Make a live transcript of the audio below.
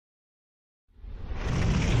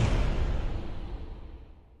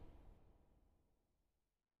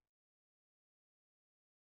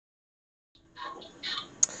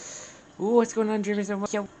Ooh, what's going on, Jeremy?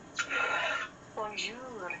 Yo.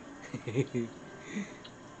 Bonjour.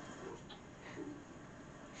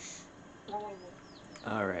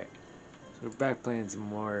 Alright. So we're back playing some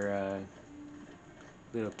more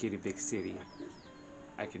Little Kitty Big City.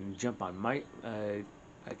 I can jump on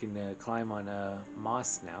I can climb on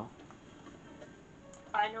moss now.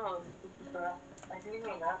 I know, I do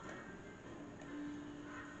know that.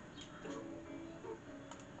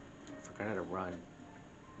 Forgot how to run.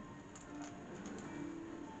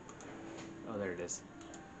 Oh, there it is.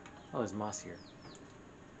 Oh, there's moss here.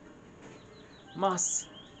 Moss!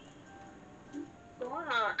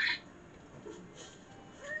 What?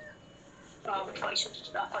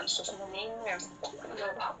 Voices in the name there.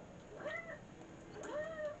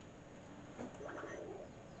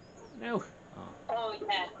 No! Oh. Oh,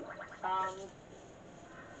 yeah.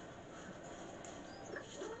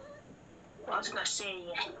 What I was gonna say,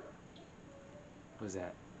 What was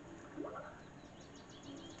that?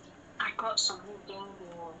 I got some new game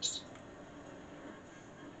games.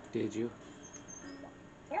 Did you?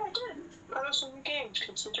 Yeah, I did. I got some new games,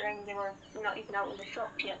 considering they were not even out in the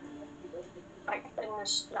shop yet. Like,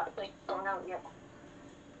 things that, like, gone out yet.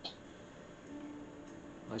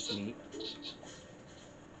 That's neat.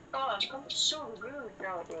 Oh, it's got so good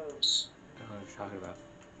nowadays. I don't know what you're talking about.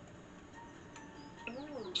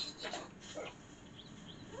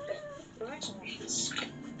 That's nice.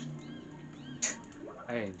 I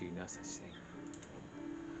didn't do no such thing.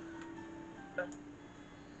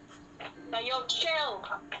 Now, yo, chill!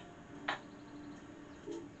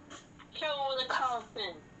 Chill with the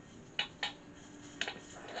coffin.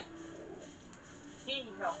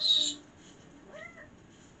 Jesus.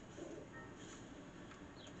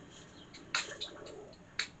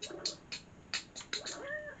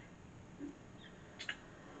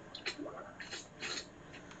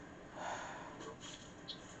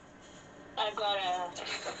 I've got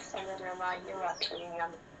another reminder actually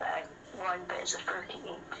on one that is a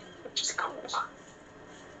 38, which is cool.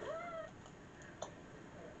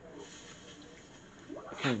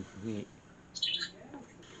 Neat.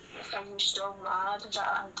 Are you still mad that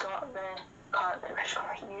I've got the part that was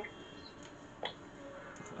for you?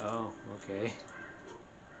 Oh, okay.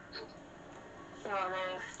 You know,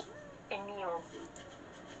 the Emil,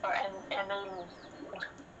 or Emily,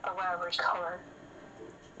 or whatever it's called.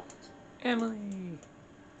 Emily!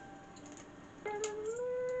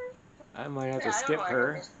 I might have to I don't skip know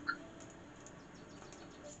her.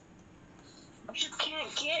 You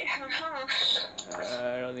can't get her, huh?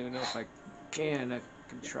 I don't even know if I can. I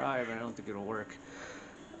can try, but I don't think it'll work.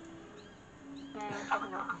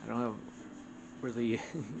 Probably not. I don't have really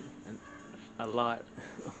a lot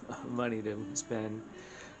of money to spend.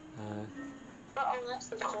 Oh, that's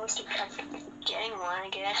the closest of getting one, I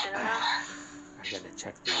guess, I don't know. I gotta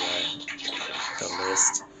check the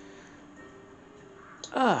list.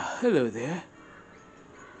 Ah, hello there.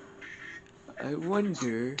 I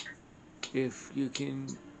wonder if you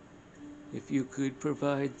could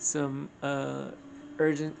provide some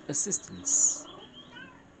urgent assistance.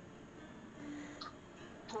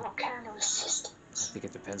 What kind of I assistance? think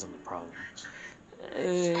it depends on the problem.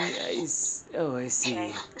 I see.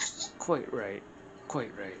 Okay. Quite right.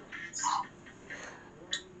 Quite right.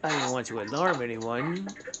 I don't want to alarm anyone,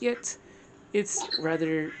 yet it's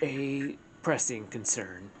rather a pressing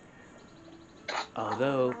concern.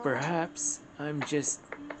 Although perhaps I'm just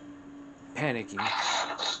panicking.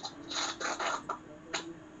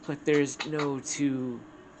 But there's no two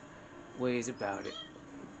ways about it.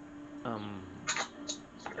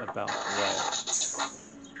 About what?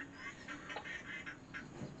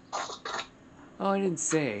 Oh, I didn't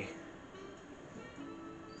say.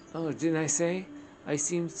 Oh, didn't I say? I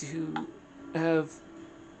seem to have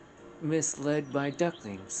misled my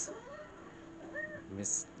ducklings.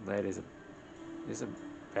 Misled is a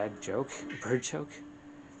bad joke, bird joke.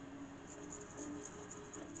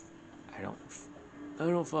 I don't I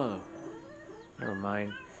don't follow. Never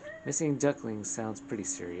mind. Missing ducklings sounds pretty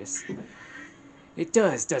serious. It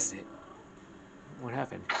does, doesn't it? What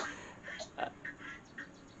happened?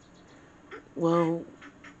 Well,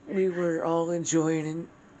 we were all enjoying an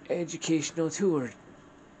educational tour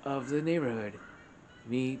of the neighborhood.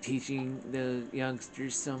 Me teaching the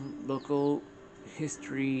youngsters some local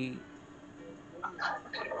history.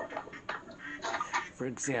 For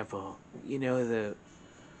example, you know the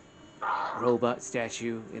robot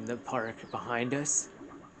statue in the park behind us?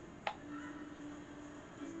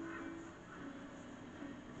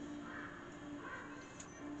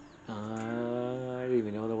 I didn't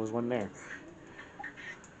even know there was one there.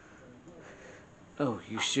 Oh,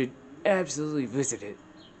 you should absolutely visit it.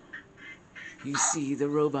 You see, the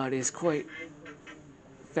robot is quite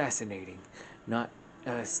fascinating. Not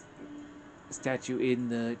a statue in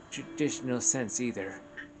the traditional sense either.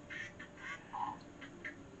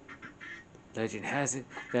 Legend has it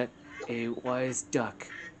that a wise duck,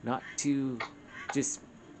 not too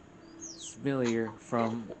dissimilar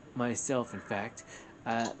from myself, in fact,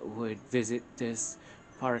 would visit this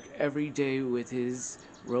park every day with his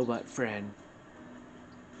robot friend.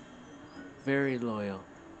 Very loyal.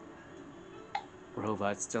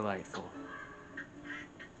 Robots delightful.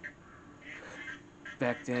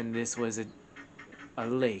 Back then, this was a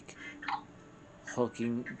lake,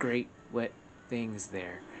 hulking great wet things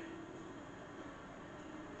there.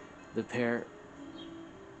 The pair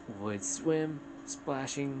would swim,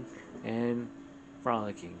 splashing, and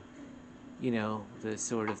frolicking. You know, the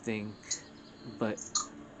sort of thing. But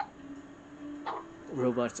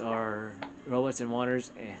robots and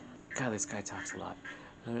waters. God, this guy talks a lot.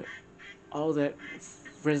 Uh, all that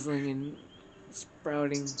frizzling and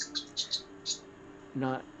sprouting,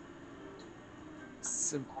 not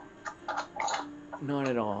not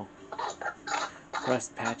at all.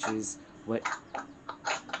 Rust patches, wet,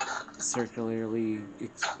 circularly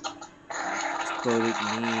exploded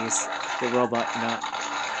knees. The robot, not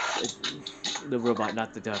the robot,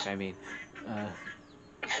 not the duck. I mean, uh,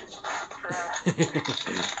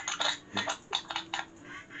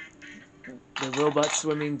 the robot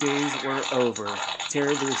swimming days were over.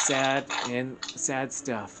 Terribly sad and sad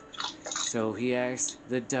stuff. So he asked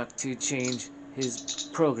the duck to change his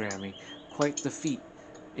programming. Quite the feat,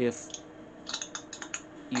 if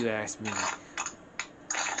you ask me.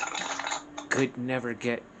 Could never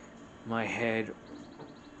get my head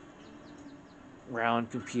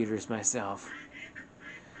round computers myself.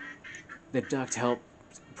 The duck helped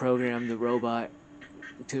program the robot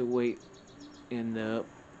to wait in the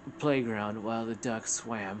playground while the duck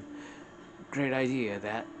swam. Great idea,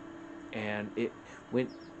 that. And it went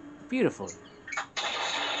beautifully.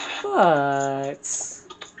 But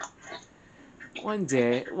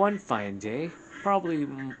one fine day, probably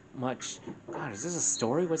much. God, is this a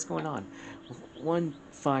story? What's going on? One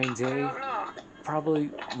fine I day, don't know. probably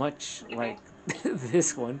much like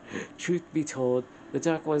this one, truth be told, the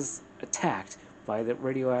duck was attacked by the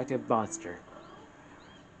radioactive monster.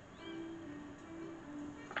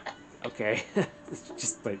 Okay. It's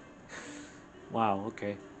just like, wow,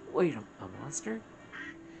 okay. Wait, a monster?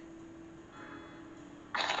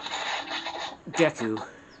 Geku.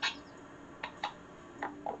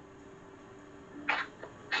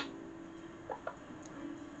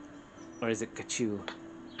 Or is it Kachu?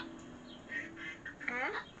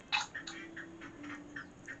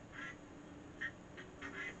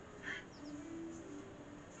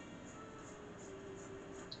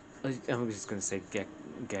 Hmm? I'm just gonna say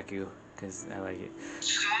Geku, because I like it.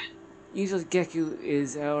 Usually Geku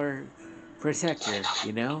is our protector,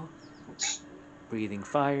 you know? Breathing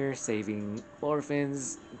fire, saving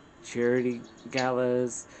orphans, charity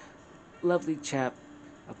galas. Lovely chap,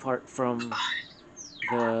 apart from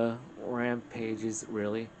the rampages,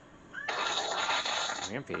 really.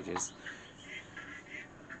 Rampages?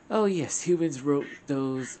 Oh, yes, humans wrote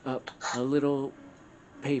those up a little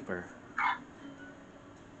paper.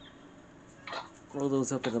 Roll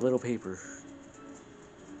those up in a little paper.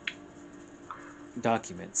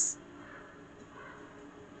 Documents.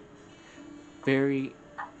 Very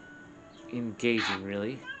engaging,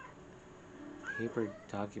 really. Paper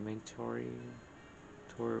documentary.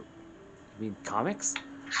 You mean comics?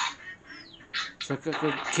 So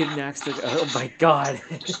kidnaps the. Oh my god!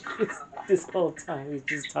 This whole time he's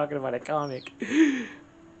just talking about a comic.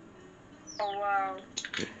 Oh wow.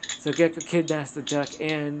 So Gecko kidnaps the duck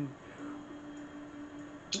and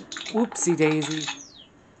whoopsie daisy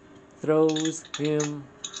throws him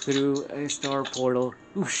through a star portal.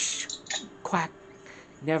 Whoosh! Quack!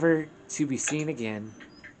 Never to be seen again.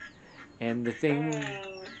 And the thing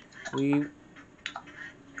Mm. we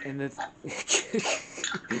and the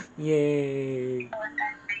yay!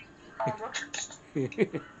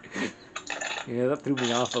 Yeah, that threw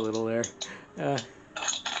me off a little there. Uh,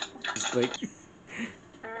 just like,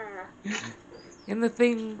 and the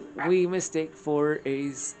thing we mistake for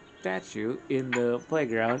a statue in the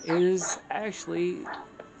playground is actually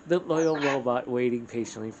the loyal robot waiting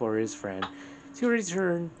patiently for his friend to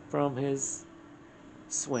return from his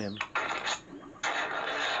swim.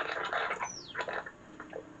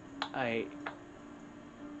 I.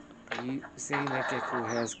 Are you saying that Gecko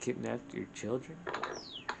has kidnapped your children?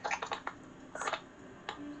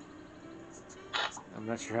 I'm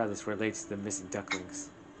not sure how this relates to the missing ducklings.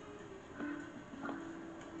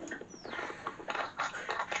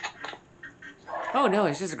 Oh no,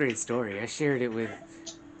 it's just a great story. I shared it with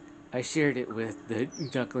the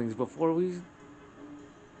ducklings before we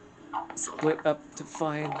split up to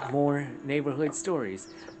find more neighborhood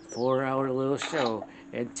stories for our little show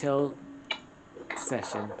and tell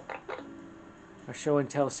session. Our show and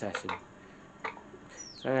tell session.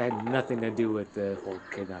 So that had nothing to do with the whole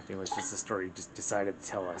kidnapping. It was just a story you just decided to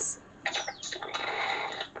tell us.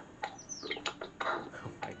 Oh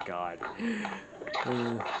my god.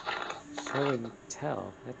 Uh, show and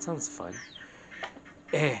tell. That sounds fun.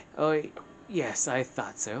 Oh, yes, I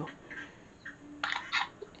thought so.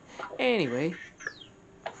 Anyway,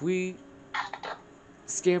 we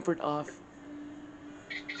scampered off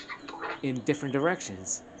in different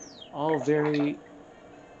directions. All very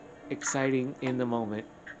exciting in the moment.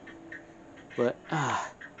 But,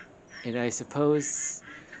 and I suppose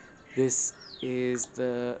this is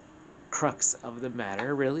the crux of the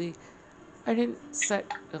matter, really. I didn't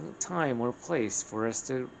set a time or place for us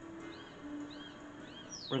to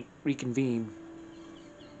reconvene.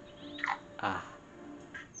 Ah,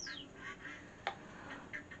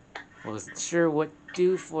 wasn't sure what to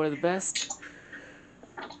do for the best.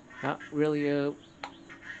 Not really a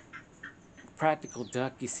practical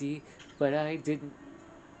duck, you see, but I didn't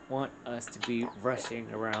want us to be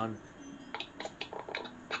rushing around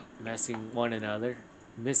missing one another.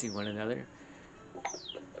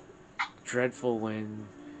 Dreadful when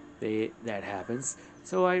that happens.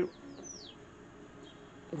 So I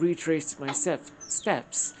retraced my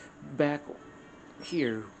steps back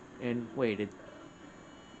here and waited.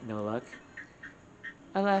 No luck.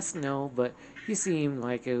 Alas, no, but you seem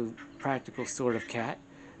like a practical sort of cat.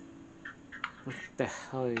 What the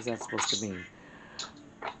hell is that supposed to mean?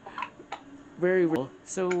 Very well.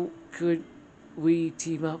 So, could we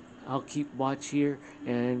team up? I'll keep watch here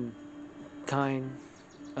and kind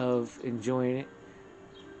of enjoying it.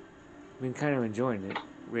 I mean, kind of enjoying it,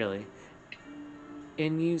 really.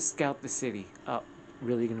 And you scout the city. Oh,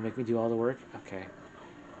 really gonna make me do all the work? Okay.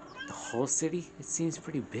 The whole city? It seems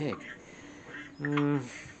pretty big.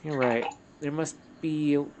 You're right. There must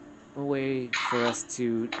be a way for us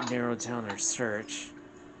to narrow down our search.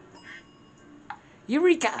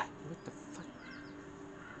 Eureka! What the fuck?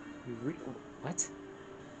 What?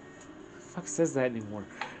 The fuck says that anymore?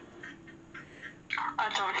 I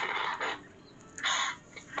don't.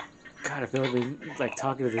 God, I feel like we've been like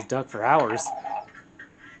talking to this duck for hours.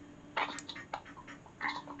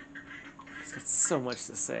 He's got so much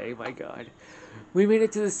to say, my god. We made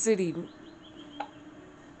it to the city.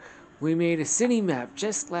 We made a city map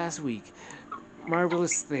just last week.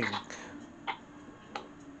 Marvelous thing.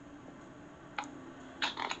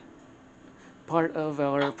 Part of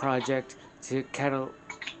our project to catalog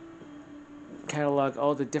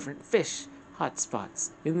all the different fish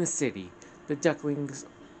hotspots in the city. The ducklings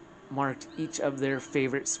marked each of their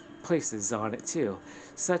favorite places on it too.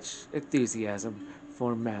 Such enthusiasm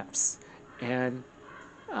for maps. And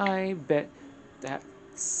I bet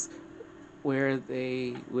that's where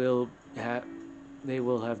they will have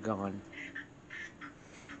gone.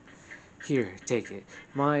 Here, take it.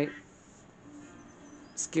 My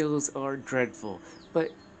skills are dreadful,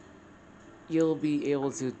 but you'll be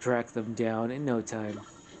able to track them down in no time.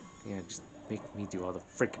 Yeah, just make me do all the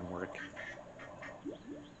freaking work.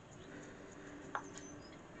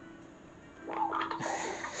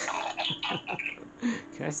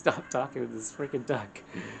 Can I stop talking to this freaking duck?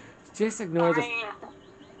 Just ignore the.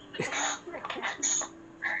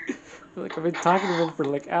 Like I've been talking to him for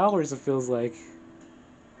like hours. It feels like.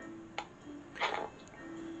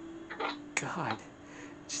 God,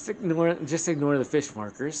 just ignore the fish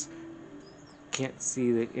markers. Can't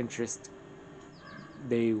see the interest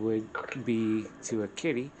they would be to a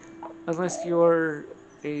kitty, unless you're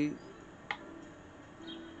a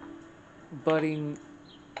budding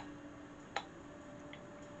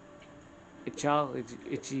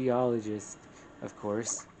itchyologist, of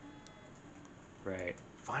course. Right.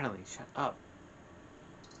 Finally, shut up.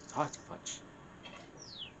 Talk too much.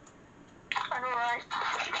 I know, right?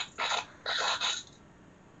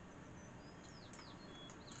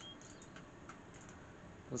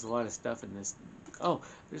 There's a lot of stuff in this. Oh,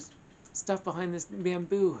 there's stuff behind this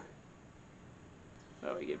bamboo.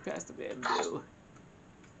 How do I get past the bamboo?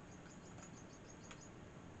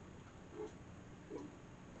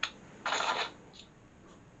 God,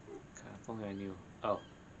 if only I knew. Oh.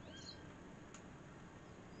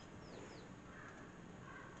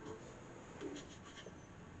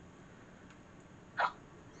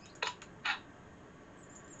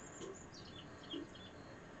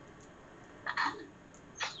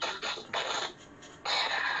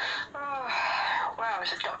 Wow,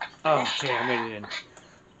 it's a duck. Oh, okay, I made it in.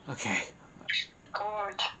 Okay.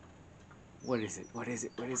 What is it? What is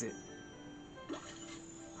it? What is it?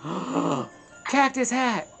 Cactus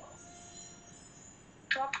hat!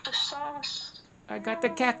 Drop the sauce. I got the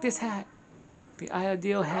cactus hat. The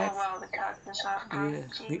ideal hat. Oh wow, the cactus hat. Yeah,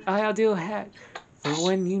 the ideal hat for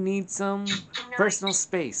when you need some personal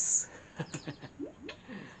space.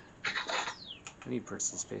 I need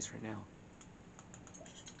personal space right now.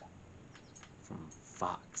 From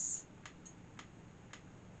Fox.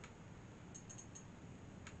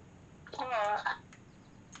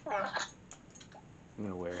 What? I'm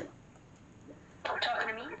gonna wear it. Are you talking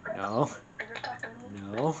to me? No. Are you talking to me?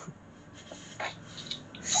 No.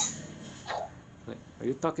 Wait, are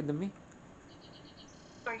you talking to me?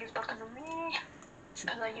 Are you talking to me?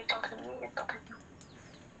 Because are you talking to me? You're talking to me.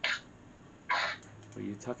 Were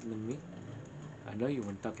you talking to me? I know you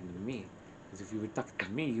weren't talking to me. Because if you were talking to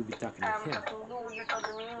me, you'd be talking to I'm him. talking to you. You're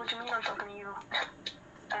talking to me. What do you mean I'm talking to you?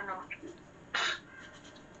 I don't know.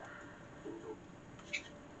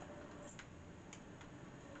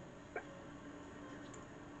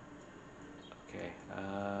 Okay,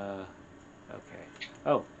 okay.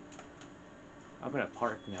 Oh, I'm in a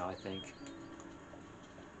park now, I think.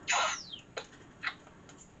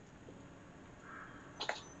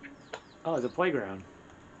 Oh, it's a playground.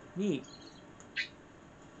 Neat.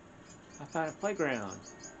 I found a playground.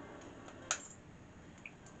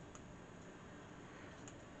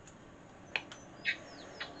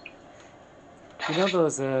 You know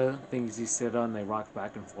those things you sit on, they rock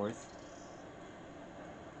back and forth?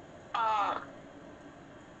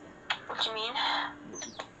 What you mean?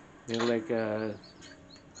 They're like,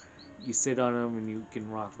 you sit on them and you can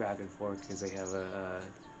rock back and forth because they have a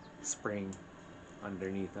spring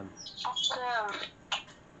underneath them.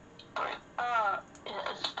 I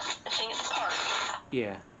think it's a park.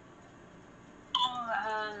 Yeah.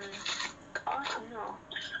 I don't know.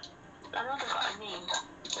 I know they got a name,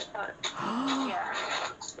 but yeah.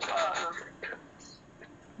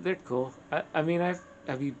 They're cool. I mean,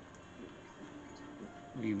 have you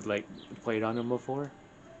like played on them before?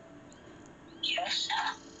 Yes.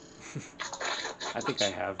 I think I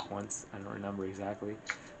have once. I don't remember exactly,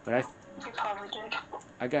 but You probably did.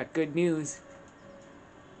 I got good news.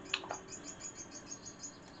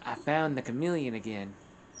 I found the chameleon again.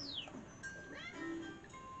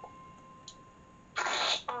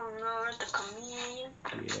 Oh no, the chameleon.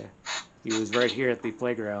 Yeah, he was right here at the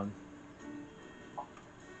playground.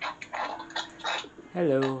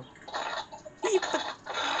 Hello. Eat the...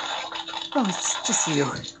 Oh, it's just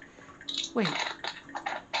you. Wait.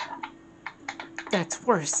 That's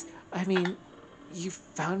worse. I mean, you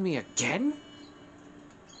found me again?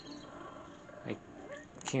 I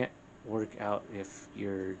can't work out if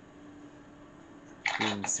you're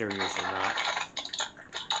being serious or not.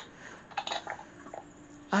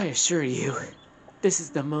 I assure you, this is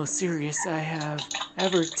the most serious I have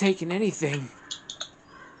ever taken anything.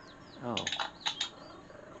 Oh.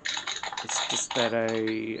 It's just that I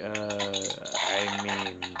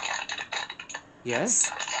mean...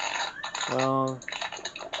 Yes? Well,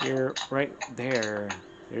 you're right there.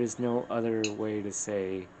 There's no other way to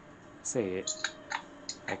say it.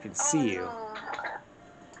 I can see you. Oh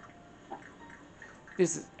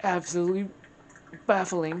This is absolutely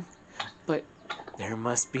baffling, but there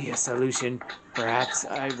must be a solution. Perhaps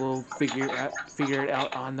I will figure it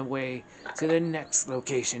out on the way to the next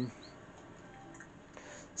location.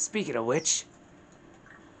 Speaking of which,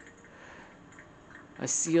 a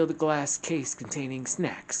sealed glass case containing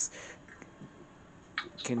snacks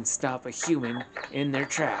can stop a human in their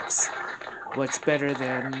tracks. What's better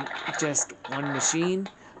than just one machine?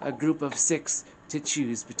 A group of 6 to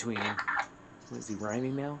choose between. What is he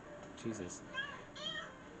rhyming now? Jesus.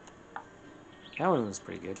 That one was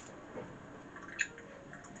pretty good.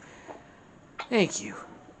 Thank you.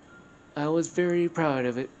 I was very proud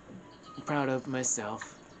of it. Proud of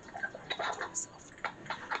myself.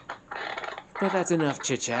 But that's enough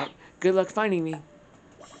chit chat. Good luck finding me.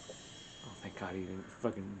 Oh, thank God he didn't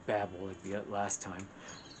fucking babble like the last time.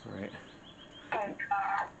 Alright.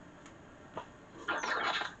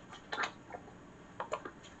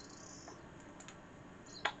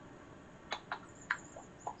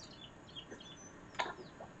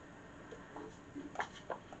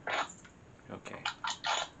 no. Okay.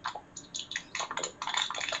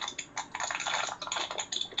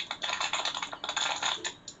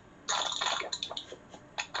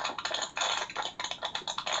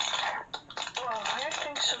 Oh, why are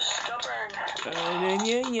things so stubborn?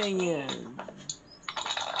 Yeah.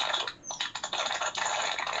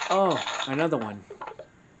 Oh, another one.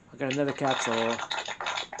 I got another capsule. Oh,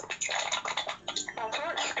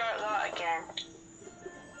 don't start that again.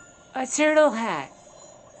 A turtle hat.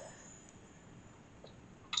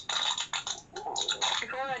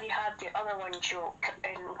 joke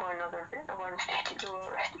in one video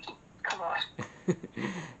already. Come on.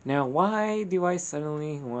 Now, why do I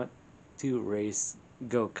suddenly want to race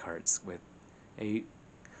go-karts with a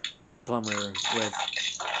plumber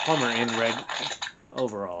in red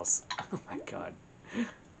overalls? Oh my god.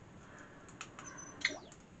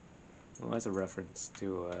 Well, that's a reference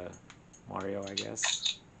to Mario, I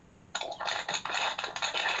guess.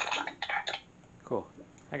 Cool.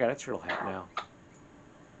 I got a turtle hat now.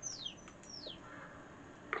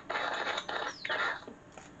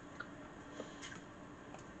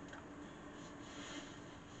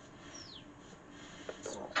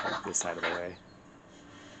 Move this out of the way.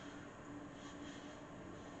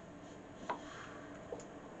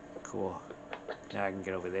 Cool. Now I can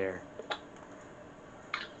get over there.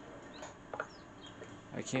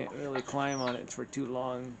 I can't really climb on it for too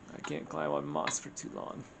long. I can't climb on moss for too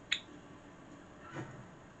long.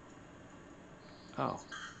 Oh.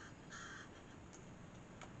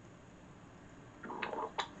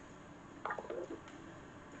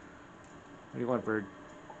 What do you want, bird?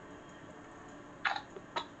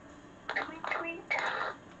 Tweet, tweet.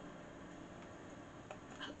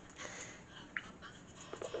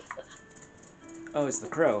 Oh, it's the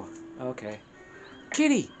crow. Okay.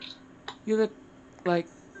 Kitty! You look like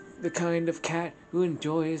the kind of cat who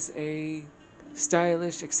enjoys a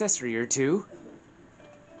stylish accessory or two.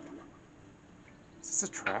 Is this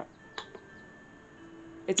a trap?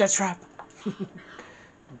 It's a trap!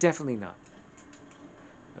 Definitely not.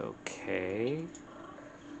 Okay.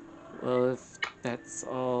 Well, if that's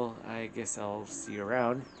all, I guess I'll see you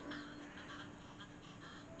around.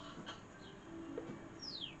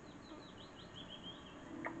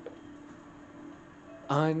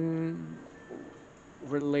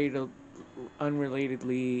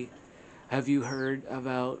 Unrelatedly, have you heard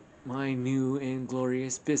about my new and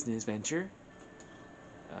glorious business venture?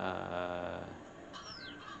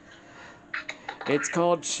 It's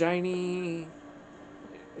called Shinies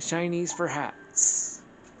for Hats.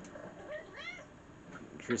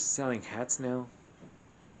 You're selling hats now?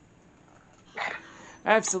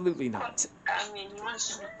 Absolutely not. I mean, we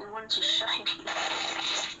want to shine.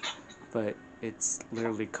 But it's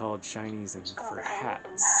literally called Shinies and for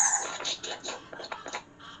Hats.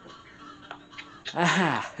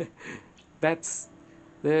 Aha! That's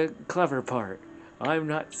the clever part. I'm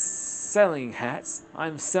not selling hats,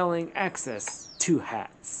 I'm selling access to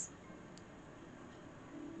hats.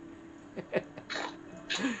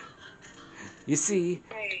 You see,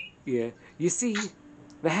 you see,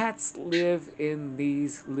 the hats live in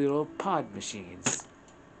these little pod machines.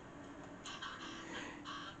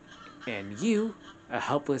 And you, a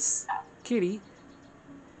helpless kitty,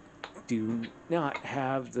 do not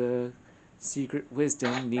have the secret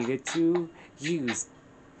wisdom needed to use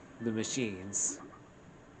the machines.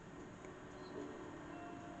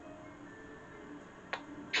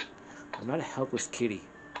 I'm not a helpless kitty.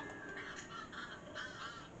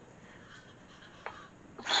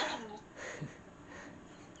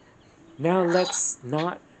 Now let's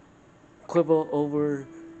not quibble over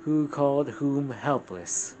who called whom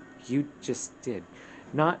helpless. You just did.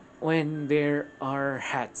 Not when there are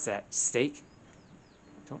hats at stake.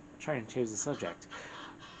 Don't try and change the subject.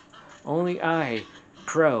 Only I,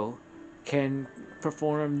 Crow, can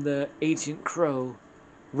perform the ancient Crow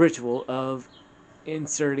ritual of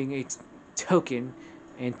inserting a token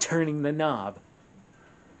and turning the knob.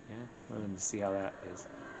 Yeah, wanted to see how that is.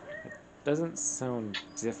 It doesn't sound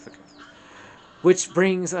difficult. Which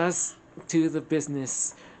brings us to the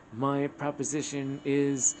business. My proposition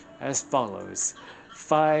is as follows.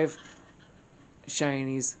 5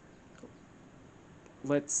 shinies.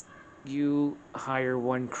 Let's you hire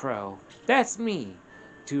 1 crow. That's me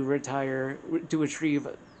to retrieve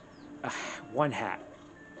 1 hat.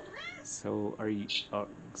 So are you?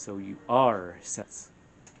 So you are sets.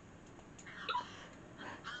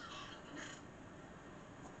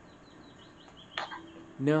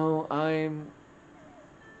 No, I'm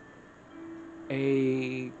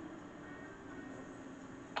a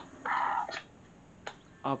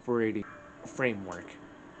operating framework.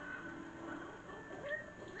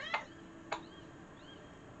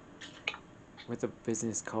 With a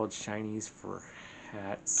business called Shinies for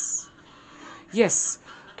Hats. Yes,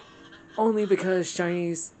 only because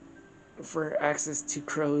Shinies for access to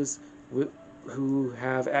crows who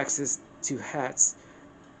have access to hats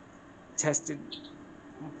tested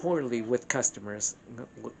poorly with customers.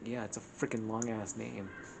 Yeah, it's a freaking long ass name.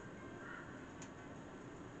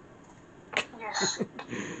 Yes.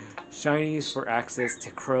 Shinies for access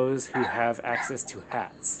to crows who have access to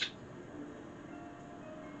hats.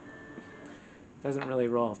 Doesn't really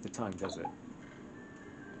roll off the tongue, does it?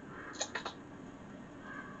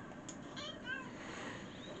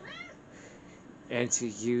 And to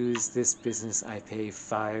use this business, I pay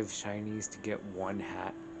 5 shinies to get 1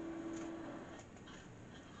 hat.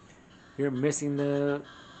 You're missing the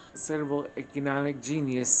cerebral economic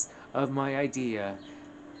genius of my idea.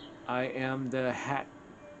 I am the hat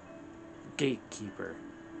gatekeeper.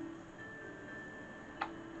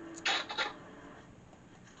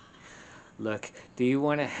 Look, do you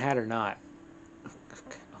want a hat or not?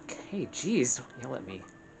 Okay, jeez, yell at me.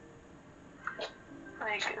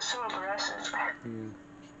 Like, so aggressive.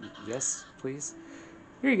 Yes, please.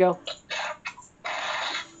 Here you go.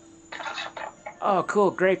 Oh, cool,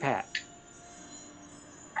 grape hat.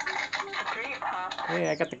 Great, huh? Hey,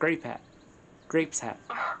 I got the grape hat. Grapes hat.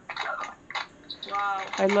 Wow.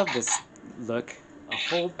 I love this look. A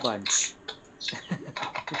whole bunch.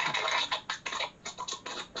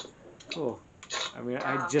 Cool. I mean,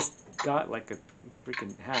 I just got like a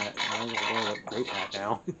freaking hat. I might as well wear the grape hat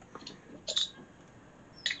now.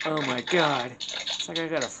 Oh my god. It's like I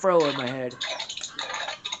got a fro in my head.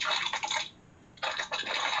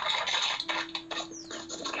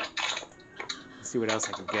 Let's see what else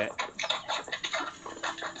I can get.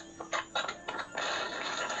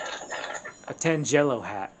 A Tangelo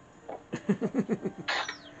hat.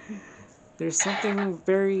 There's something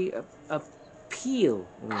very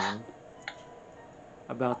appealing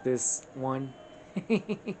about this one.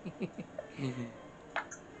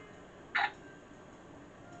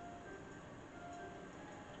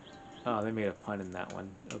 Oh, they made a pun in that one.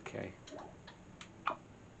 Okay.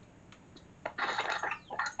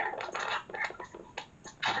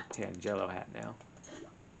 Tangelo hat now.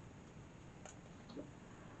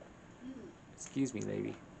 Excuse me,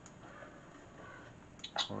 lady.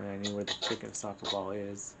 If only I knew where the freaking soccer ball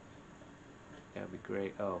is. That would be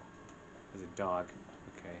great. Oh, there's a dog.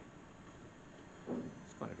 Okay.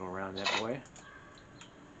 Just want to go around that way.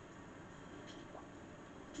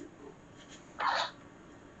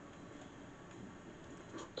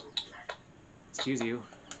 Excuse you.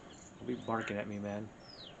 Don't be barking at me, man.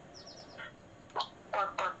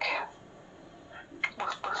 Bark, bark.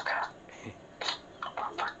 Bark, bark.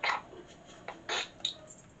 Bark, bark.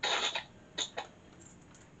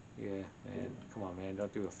 Yeah, man. Come on, man.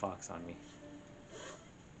 Don't do a fox on me.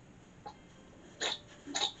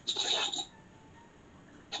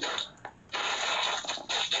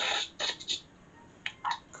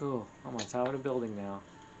 Cool. I'm on top of the building now.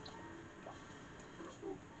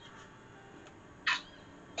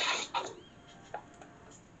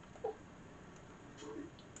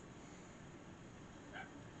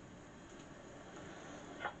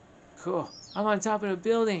 Cool. I'm on top of the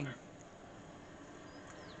building.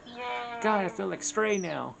 Yay. God, I feel like Stray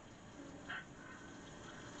now.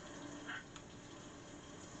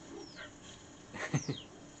 Can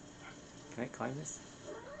I climb this?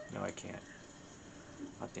 No, I can't.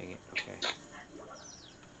 Oh, dang it. Okay.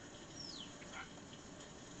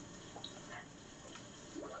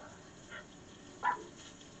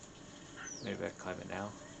 Maybe I can climb it now.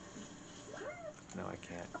 No, I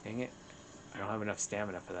can't. Dang it. I don't have enough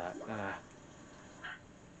stamina for that.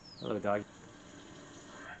 Hello, dog.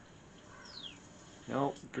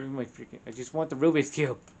 No, give me my freaking... I just want the Rubik's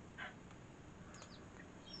Cube.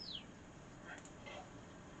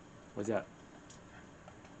 What's up?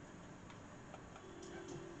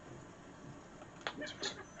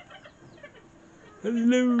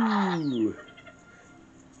 Hello!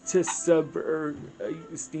 To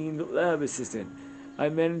esteemed lab assistant. I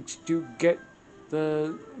managed to get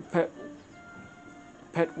the pet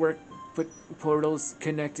work portals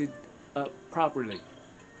connected up properly.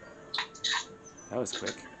 That was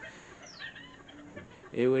quick.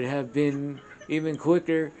 It would have been even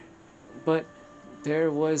quicker, but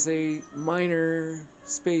there was a minor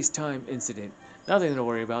space-time incident. Nothing to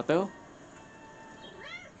worry about, though.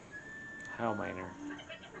 How minor?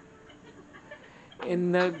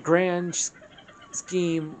 In the grand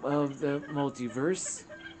scheme of the multiverse,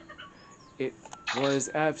 it was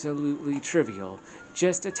absolutely trivial.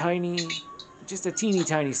 Just a teeny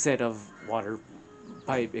tiny set of water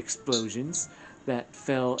pipe explosions that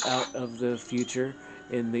fell out of the future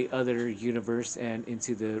in the other universe and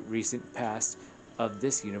into the recent past of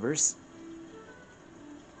this universe.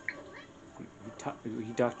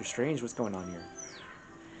 You Doctor Strange, what's going on here?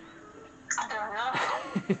 I don't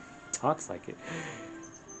know. Talks like it.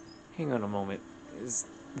 Hang on a moment. Is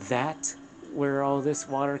that where all this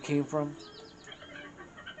water came from?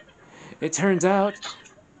 It turns out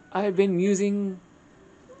I've been using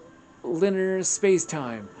linear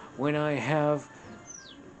space-time when I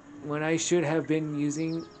should have been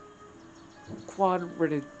using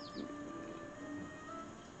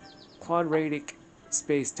quadratic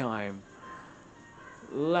space-time.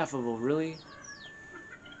 Laughable, really?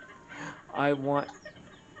 I want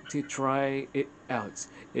to try it out.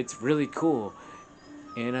 It's really cool,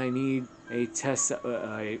 and I need a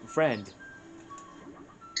friend.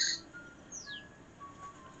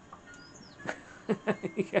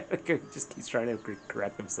 Yeah, just keeps trying to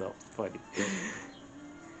correct himself. It's funny.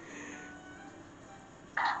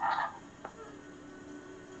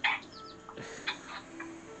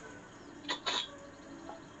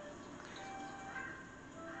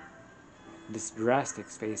 This drastic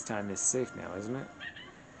space time is safe now, isn't it?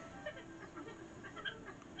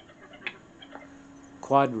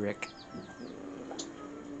 Quadric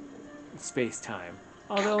space time.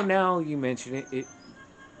 Although now you mention it,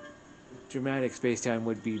 dramatic space time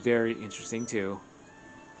would be very interesting too.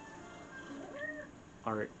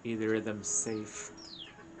 Are either of them safe?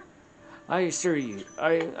 I assure you,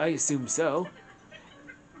 I assume so.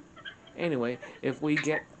 Anyway, if we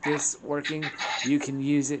get this working, you can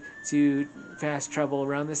use it to fast travel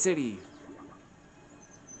around the city.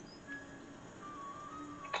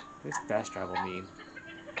 What does fast travel mean?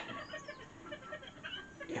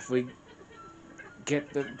 If we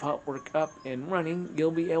get the pot work up and running,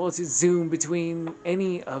 you'll be able to zoom between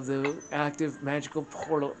any of the active magical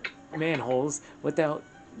portal manholes without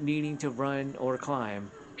needing to run or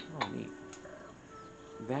climb. Oh, neat.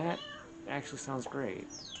 That actually sounds great.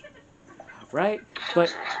 Right?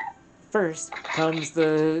 But first comes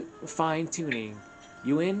the fine tuning.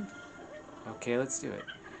 You in? Okay, let's do it.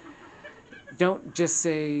 Don't just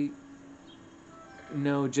say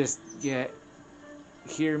no just yet.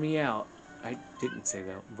 Hear me out. I didn't say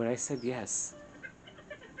that, but I said yes.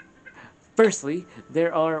 Firstly,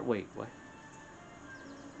 there are. Wait, what?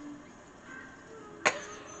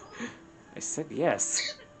 I said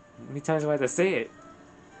yes. How many times do I have to say it?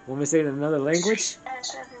 Want me to say it in another language?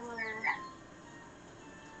 That's everywhere.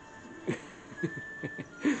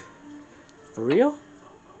 For real?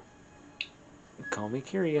 Call me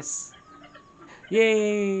curious.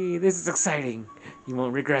 Yay! This is exciting. You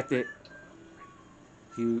won't regret it.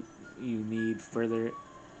 You you need further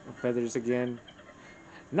feathers again?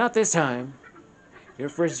 Not this time. Your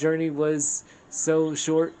first journey was so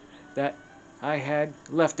short that I had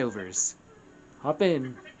leftovers. Hop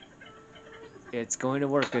in. It's going to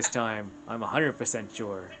work this time. I'm 100%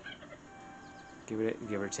 sure. Give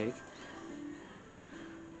or take.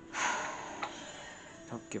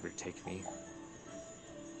 Don't give or take me.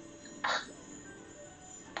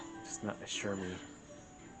 Just not assure me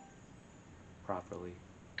properly.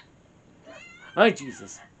 Oh,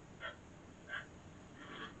 Jesus.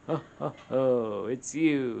 Oh, it's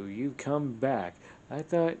you. You've come back. I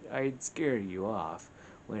thought I'd scare you off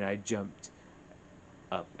when I jumped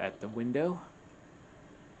up at the window.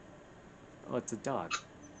 Oh, it's a dog.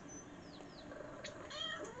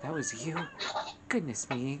 That was you? Goodness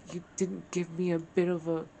me, you didn't give me a bit of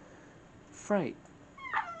a fright.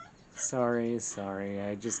 Sorry.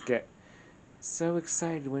 I just get so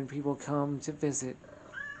excited when people come to visit.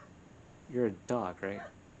 You're a dog, right?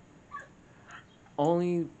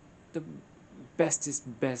 Only the best,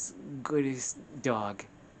 goodest dog.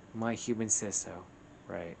 My human says so.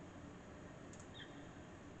 Right.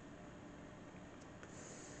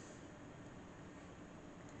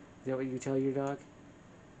 Is that what you tell your dog?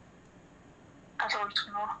 I don't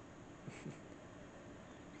know.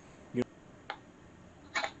 You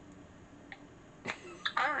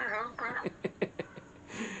I don't know.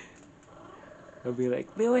 I'll be like,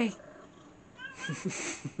 Louie!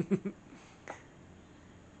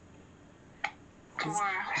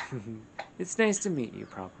 It's nice to meet you,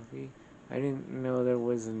 probably. I didn't know there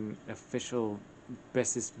was an official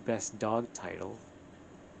bestest best dog title.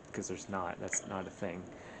 Because there's not. That's not a thing.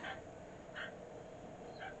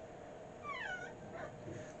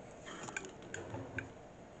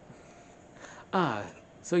 Ah,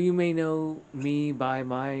 so you may know me by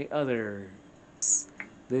my other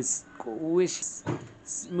the squishiest,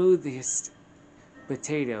 smoothest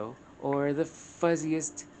potato, or the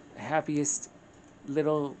fuzziest, happiest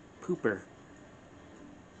little pooper.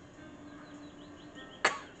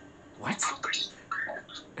 What?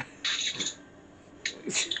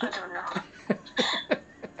 I don't know. I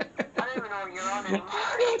don't even know what you're on anymore.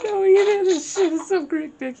 I don't know either. This shit is so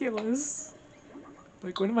ridiculous.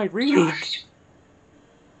 Like, what am I reading?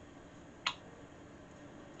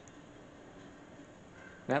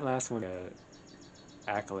 That last one,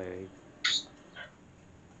 accolade.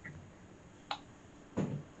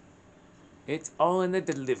 It's all in the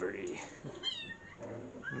delivery.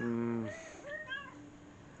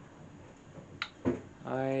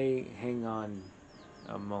 Hang on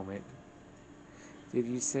a moment. Did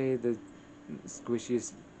you say the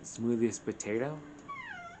squishiest, smoothest potato?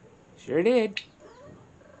 Sure did.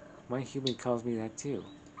 My human calls me that too.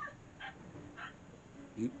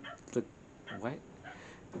 You look. What?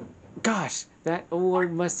 Gosh, that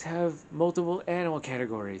award must have multiple animal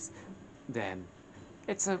categories. Then,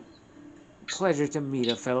 it's a pleasure to meet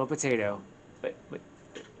a fellow potato. But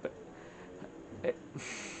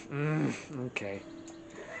okay.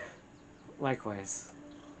 Likewise.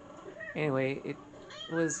 Anyway, it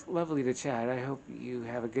was lovely to chat. I hope you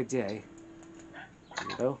have a good day.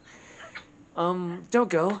 Weirdo. Don't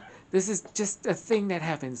go. This is just a thing that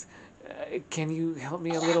happens. Can you help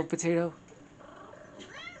me a little, potato?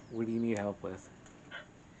 What do you need help with?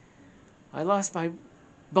 I lost my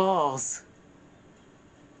balls.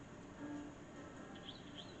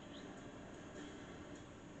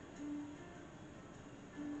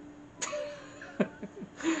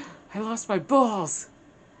 I lost my balls.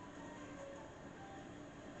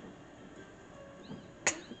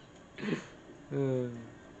 Oh,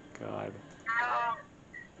 God.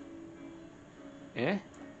 Eh?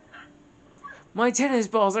 My tennis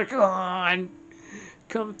balls are gone.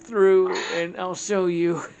 Come through and I'll show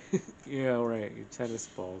you. Yeah, right. Your tennis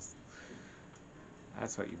balls.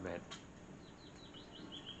 That's what you meant.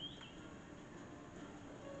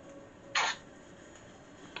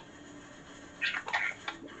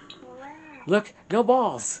 Look, no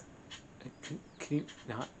balls. Can you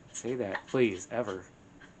not say that, please, ever?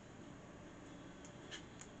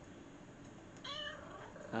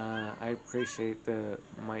 I appreciate the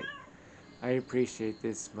might. I appreciate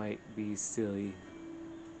this might be silly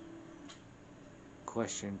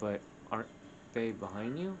question, but aren't they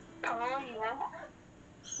behind you? Oh, yeah.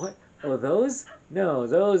 What? Oh, those? No,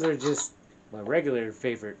 those are just my regular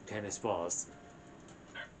favorite tennis balls.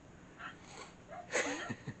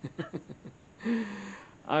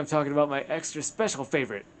 I'm talking about my extra special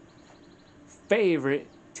favorite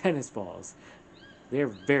tennis balls. They're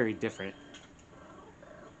very different.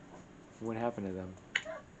 What happened to them?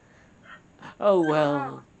 Oh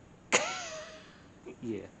well.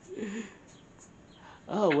 Yeah.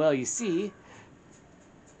 Oh well, you see,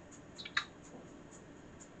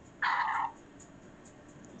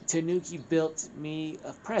 Tanuki built me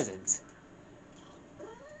a present.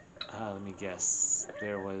 Let me guess.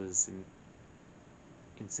 There was an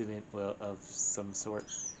incident, well, of some sort.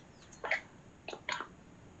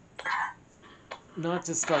 Not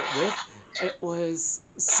to start with, it was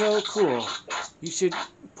so cool. You should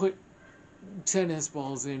put tennis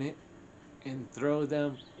balls in it and throw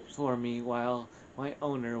them for me while my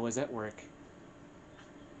owner was at work.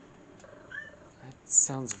 That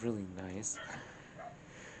sounds really nice.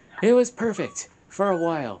 It was perfect for a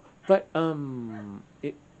while, but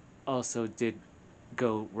it also did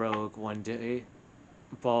go rogue one day.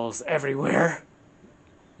 Balls everywhere.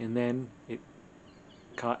 And then it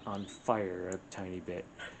caught on fire a tiny bit.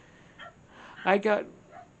 I got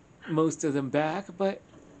most of them back, but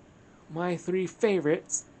my three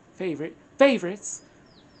favorites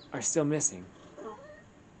are still missing.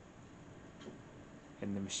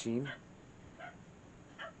 And the machine,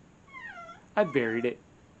 I buried it.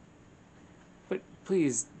 But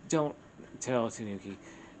please don't tell Tanuki.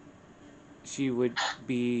 She would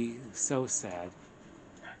be so sad.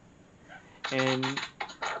 And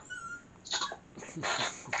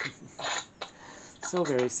so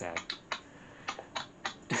very sad.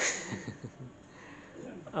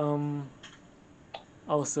 um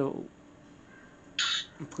Also,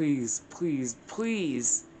 please,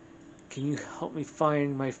 can you help me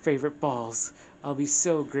find my favorite balls? I'll be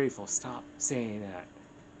so grateful. Stop saying that.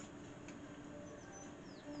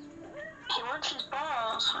 He wants his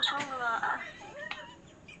balls. What's wrong with that?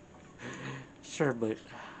 Sure, but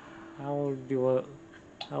how do I,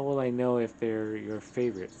 how will I know if they're your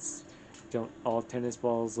favorites? Don't all tennis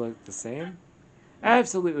balls look the same?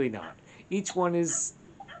 Absolutely not. Each one is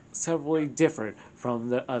severally different from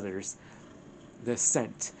the others. The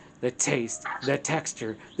scent, the taste, the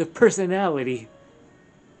texture, the personality.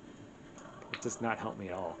 It does not help me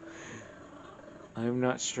at all. I'm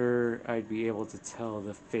not sure I'd be able to tell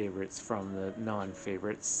the favorites from the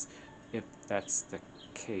non-favorites, if that's the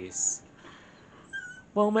case.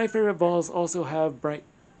 Well, my favorite balls also have bright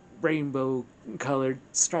rainbow colored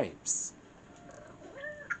stripes.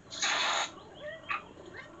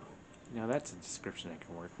 Now that's a description I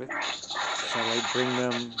can work with. Shall I bring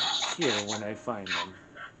them here when I find them?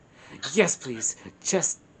 Yes, please.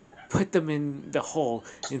 Just put them in the hole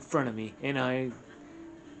in front of me, and I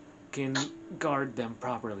can guard them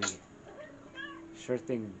properly. Sure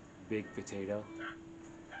thing, big potato.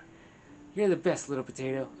 You're the best, little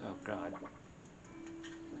potato. Oh, God.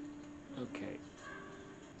 Okay.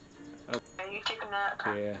 Are you taking that?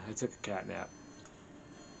 Yeah, I took a cat nap.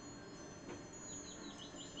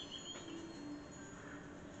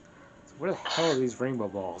 What the hell are these rainbow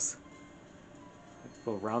balls? I have to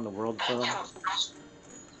go around the world for them? It's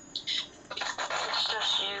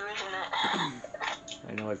just you, isn't it?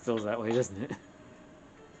 I know it feels that way, doesn't it?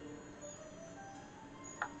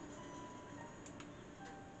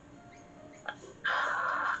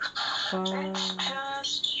 It's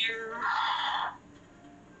just you.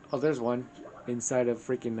 Oh, there's one inside of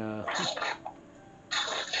freaking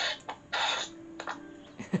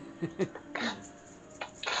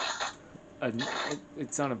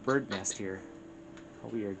it's on a bird nest here. How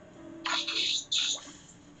weird.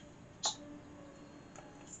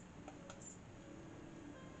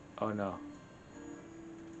 Oh no.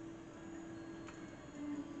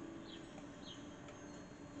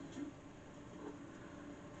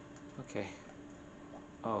 Okay.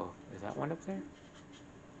 Oh, is that one up there?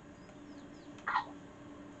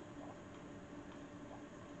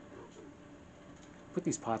 Put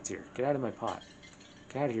these pots here. Get out of my pot.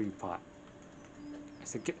 Get out of here, you pot. I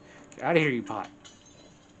said, get out of here, you pot.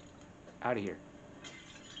 Out of here.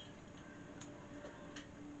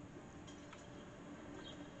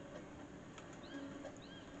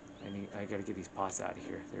 I gotta get these pots out of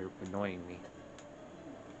here. They're annoying me.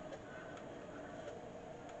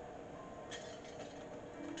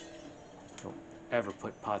 Don't ever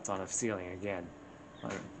put pots on a ceiling again.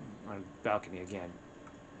 On a balcony again.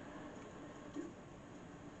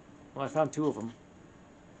 Well, I found 2 of them.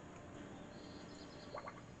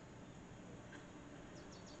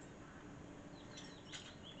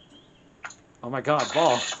 Oh my god,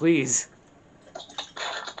 ball, please. What's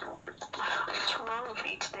wrong with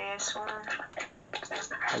you today, I swear?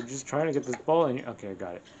 I'm just trying to get this ball in here. Okay, I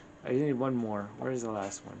got it. I need one more. Where's the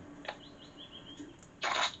last one?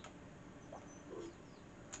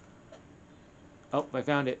 Oh, I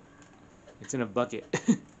found it. It's in a bucket.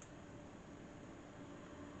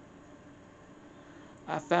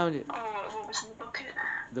 I found it. Oh, what was in the bucket?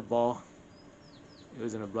 The ball. It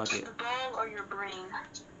was in a bucket. The ball or your brain?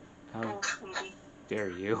 How Both, maybe. dare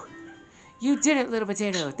you? You did it, little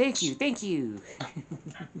potato. Thank you, thank you.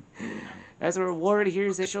 As a reward,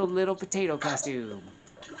 here's a little potato costume.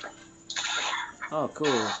 Oh, cool.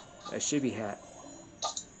 A Shibi hat.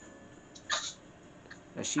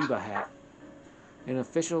 A Shiba hat. An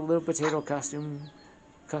official little potato costume,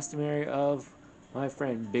 customary of my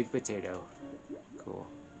friend Big Potato. Cool.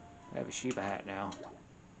 I have a Shiba hat now.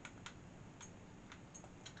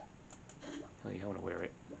 Oh, you want to wear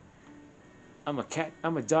it. I'm a cat.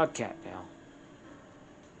 I'm a dog cat now.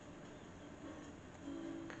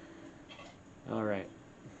 All right.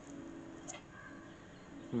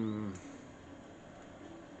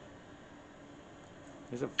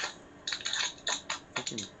 There's a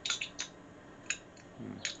freaking.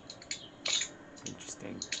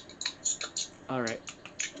 Interesting. All right.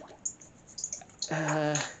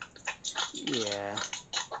 Yeah.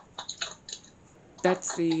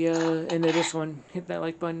 That's the end of this one. Hit that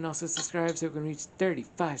like button. Also subscribe so we can reach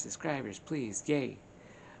 35 subscribers, please. Yay.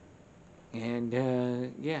 And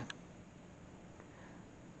yeah.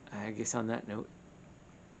 I guess on that note,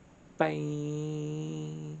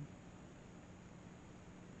 bye.